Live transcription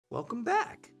Welcome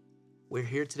back. We're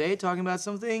here today talking about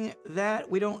something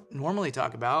that we don't normally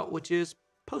talk about, which is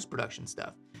post-production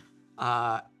stuff.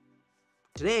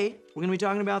 Today, we're gonna be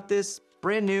talking about this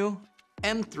brand new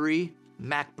M3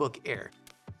 MacBook Air.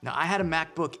 Now, I had a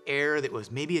MacBook Air that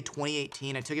was maybe a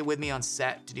 2018. I took it with me on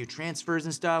set to do transfers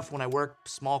and stuff when I worked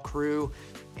small crew,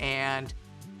 and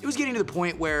it was getting to the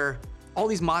point where all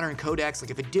these modern codecs,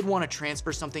 like if I did want to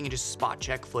transfer something and just spot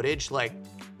check footage, like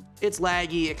it's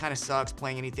laggy, it kind of sucks.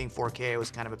 Playing anything 4K was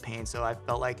kind of a pain, so I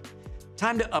felt like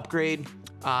time to upgrade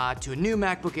to a new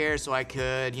MacBook Air so I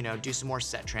could, do some more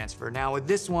set transfer. Now with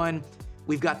this one,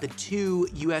 we've got the two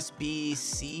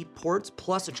USB-C ports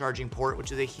plus a charging port,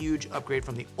 which is a huge upgrade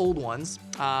from the old ones.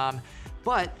 But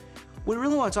what we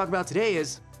really want to talk about today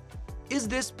is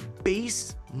this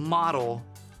base model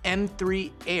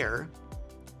M3 Air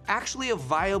actually a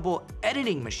viable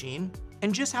editing machine,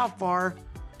 and just how far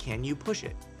can you push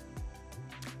it?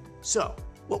 So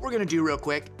what we're gonna do real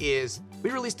quick is we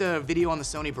released a video on the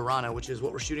Sony Burana, which is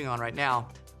what we're shooting on right now,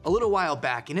 a little while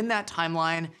back. And in that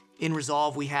timeline in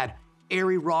Resolve, we had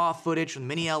airy raw footage from the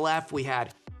Mini LF. We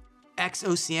had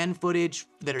XOCN footage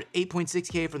that are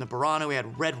 8.6K from the Burana. We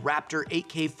had Red Raptor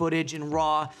 8K footage in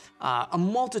RAW, a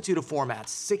multitude of formats,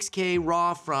 6K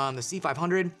RAW from the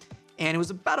C500, and it was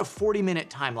about a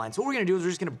 40-minute timeline. So what we're gonna do is we're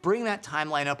just gonna bring that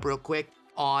timeline up real quick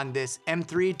on this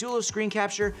M3, do a little screen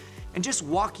capture, and just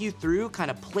walk you through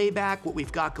kind of playback, what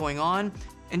we've got going on,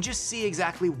 and just see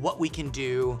exactly what we can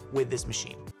do with this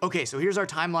machine. Okay, so here's our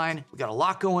timeline. We got a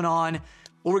lot going on.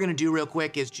 What we're gonna do real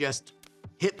quick is just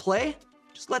hit play,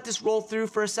 just let this roll through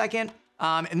for a second.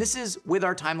 And this is with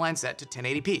our timeline set to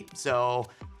 1080p. So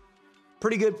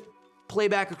pretty good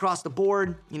playback across the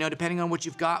board, depending on what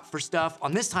you've got for stuff.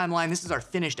 On this timeline, this is our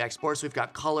finished export. So we've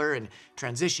got color and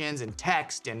transitions and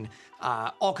text and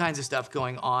all kinds of stuff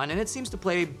going on. And it seems to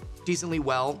play decently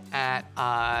well at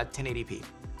 1080p.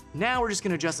 Now we're just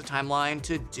gonna adjust the timeline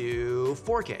to do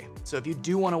 4K. So if you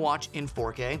do wanna watch in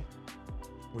 4K,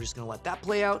 we're just gonna let that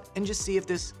play out and just see if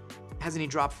this has any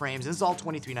drop frames. And this is all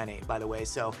 2398, by the way.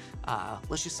 So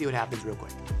let's just see what happens real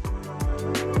quick.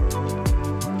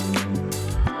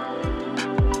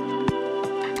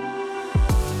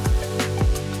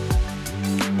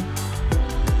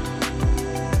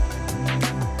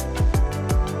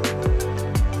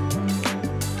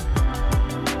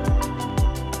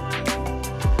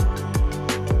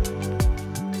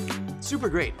 Super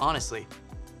great, honestly.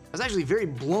 I was actually very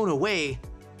blown away.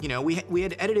 We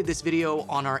had edited this video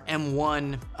on our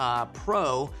M1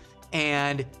 Pro,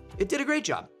 and it did a great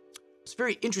job. I was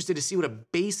very interested to see what a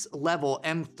base level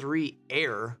M3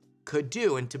 Air could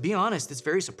do, and to be honest, it's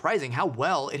very surprising how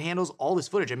well it handles all this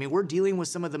footage. I mean, we're dealing with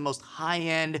some of the most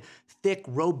high-end, thick,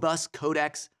 robust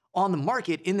codecs on the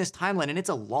market in this timeline, and it's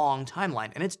a long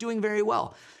timeline, and it's doing very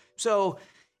well. So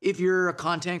if you're a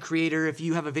content creator, if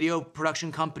you have a video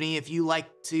production company, if you like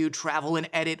to travel and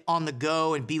edit on the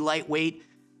go and be lightweight,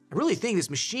 I really think this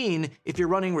machine, if you're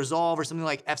running Resolve or something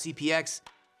like FCPX,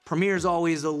 Premiere's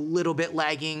always a little bit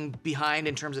lagging behind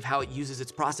in terms of how it uses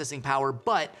its processing power,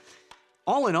 but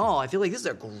all in all, I feel like this is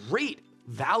a great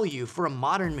value for a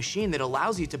modern machine that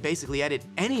allows you to basically edit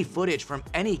any footage from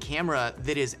any camera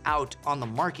that is out on the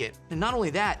market. And not only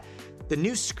that, the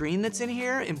new screen that's in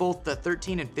here in both the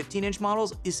 13 and 15-inch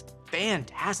models is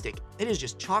fantastic. It is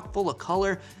just chock full of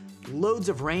color, loads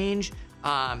of range,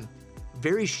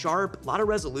 very sharp, a lot of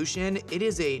resolution. It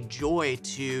is a joy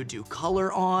to do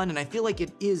color on, and I feel like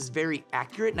it is very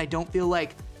accurate, and I don't feel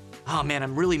like, oh man,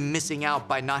 I'm really missing out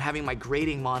by not having my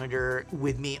grading monitor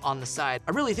with me on the side.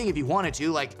 I really think if you wanted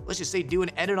to, like, let's just say do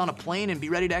an edit on a plane and be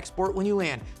ready to export when you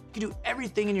land. You can do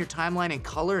everything in your timeline in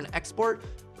color and export,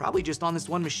 probably just on this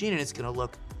one machine, and it's gonna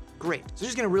look great. So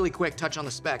just gonna really quick touch on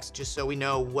the specs just so we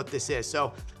know what this is.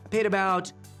 So I paid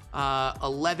about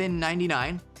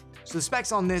 $11.99. So the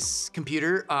specs on this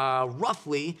computer,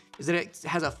 roughly, is that it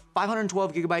has a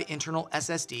 512 gigabyte internal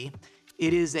SSD.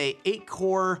 It is a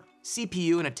 8-core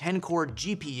CPU and a 10-core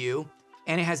GPU,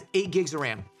 and it has 8 gigs of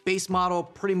RAM. Base model,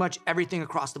 pretty much everything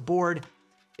across the board.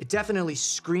 It definitely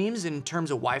screams in terms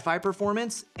of Wi-Fi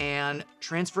performance, and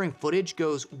transferring footage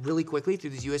goes really quickly through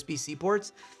these USB-C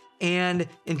ports. And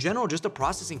in general, just the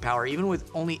processing power, even with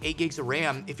only 8 gigs of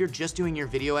RAM, if you're just doing your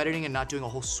video editing and not doing a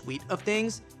whole suite of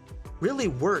things, really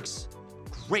works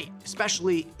great,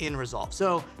 especially in Resolve.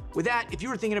 So with that, if you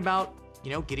were thinking about,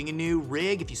 getting a new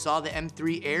rig, if you saw the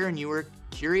M3 Air and you were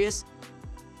curious,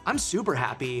 I'm super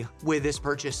happy with this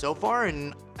purchase so far,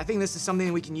 and I think this is something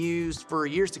that we can use for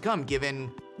years to come,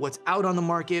 given what's out on the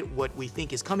market, what we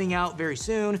think is coming out very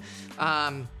soon.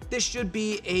 This should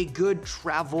be a good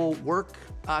travel work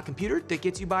computer that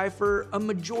gets you by for a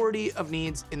majority of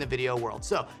needs in the video world.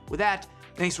 So with that,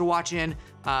 thanks for watching.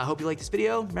 Hope you like this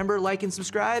video. Remember, like and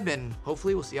subscribe, and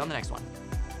hopefully we'll see you on the next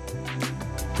one.